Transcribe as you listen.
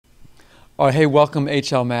Oh, hey, welcome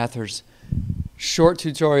HL Mathers. Short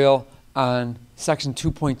tutorial on section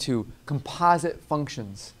 2.2, composite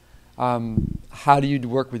functions. How do you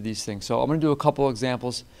work with these things? So I'm going to do a couple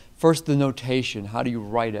examples. First, the notation. How do you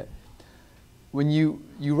write it? When you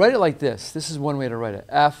write it like this is one way to write it.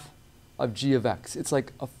 F of g of x. It's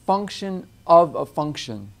like a function of a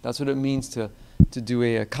function. That's what it means to do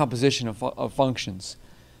a composition of functions.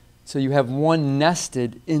 So you have one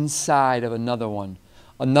nested inside of another one.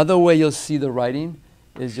 Another way you'll see the writing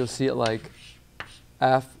is you'll see it like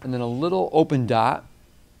F and then a little open dot,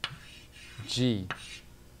 G,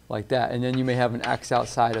 like that. And then you may have an X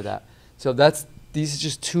outside of that. So these are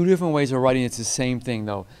just two different ways of writing. It's the same thing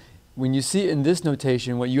though. When you see it in this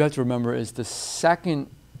notation, what you have to remember is the second,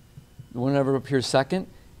 whenever it appears second,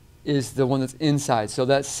 is the one that's inside. So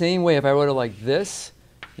that same way, if I wrote it like this,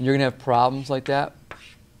 and you're going to have problems like that,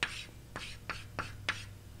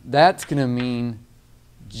 that's going to mean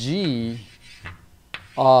G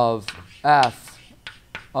of F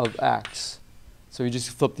of X. So you just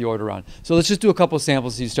flip the order around. So let's just do a couple of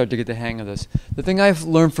samples so you start to get the hang of this. The thing I've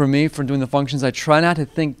learned from me from doing the functions, I try not to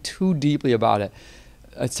think too deeply about it.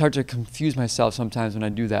 I start to confuse myself sometimes when I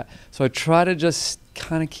do that. So I try to just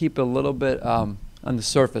kind of keep it a little bit on the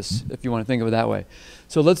surface, if you want to think of it that way.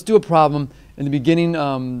 So let's do a problem. In the beginning,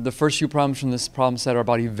 the first few problems from this problem set are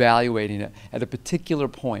about evaluating it at a particular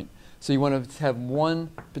point. So you want to have one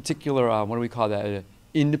particular, what do we call that,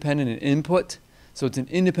 independent input. So it's an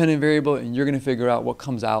independent variable, and you're going to figure out what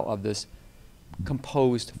comes out of this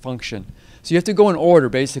composed function. So you have to go in order,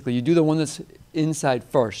 basically. You do the one that's inside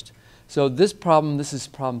first. So this problem, this is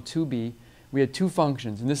problem 2b. We had two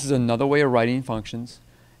functions, and this is another way of writing functions.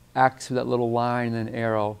 X with that little line and an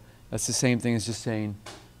arrow. That's the same thing as just saying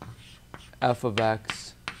f of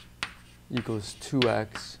x equals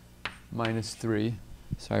 2x minus 3.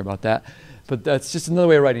 Sorry about that. But that's just another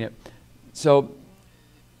way of writing it. So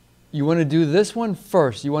you want to do this one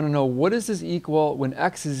first. You want to know what does this equal when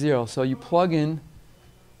x is 0. So you plug in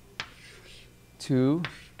 2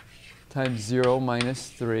 times 0 minus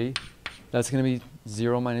 3. That's going to be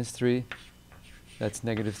 0 minus 3. That's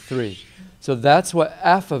negative 3. So that's what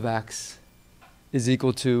f of x is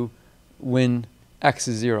equal to when x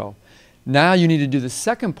is 0. Now you need to do the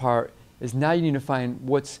second part, is now you need to find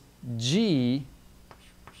what's g.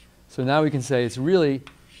 So now we can say it's really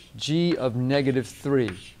g of negative 3,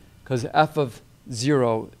 because f of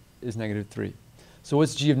 0 is negative 3. So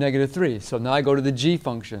what's g of negative 3? So now I go to the g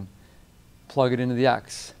function, plug it into the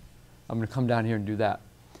x. I'm going to come down here and do that.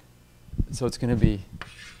 So it's going to be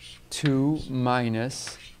 2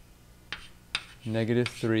 minus negative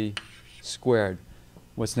 3 squared.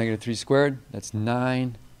 What's negative 3 squared? That's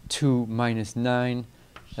 9. 2 minus 9,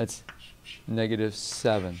 that's negative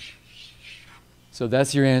 7. So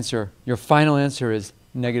that's your answer. Your final answer is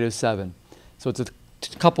negative 7. So it's a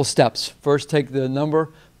couple steps. First, take the number,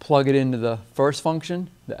 plug it into the first function,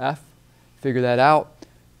 the f, figure that out.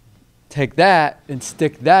 Take that and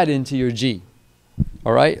stick that into your g.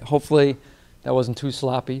 All right? Hopefully that wasn't too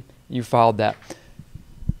sloppy. You followed that.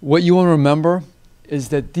 What you want to remember is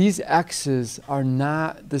that these x's are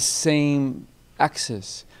not the same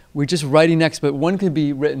x's. We're just writing x, but one could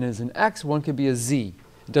be written as an x, one could be a z.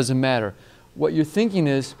 It doesn't matter. What you're thinking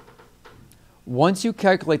is, once you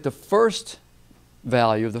calculate the first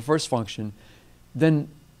value of the first function, then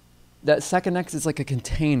that second x is like a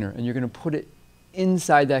container, and you're going to put it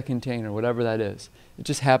inside that container, whatever that is. It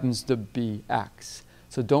just happens to be x.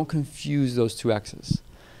 So don't confuse those two x's.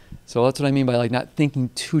 So that's what I mean by like not thinking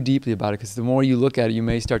too deeply about it, because the more you look at it, you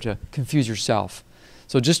may start to confuse yourself.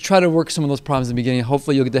 So just try to work some of those problems in the beginning.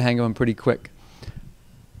 Hopefully you'll get the hang of them pretty quick.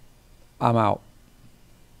 I'm out.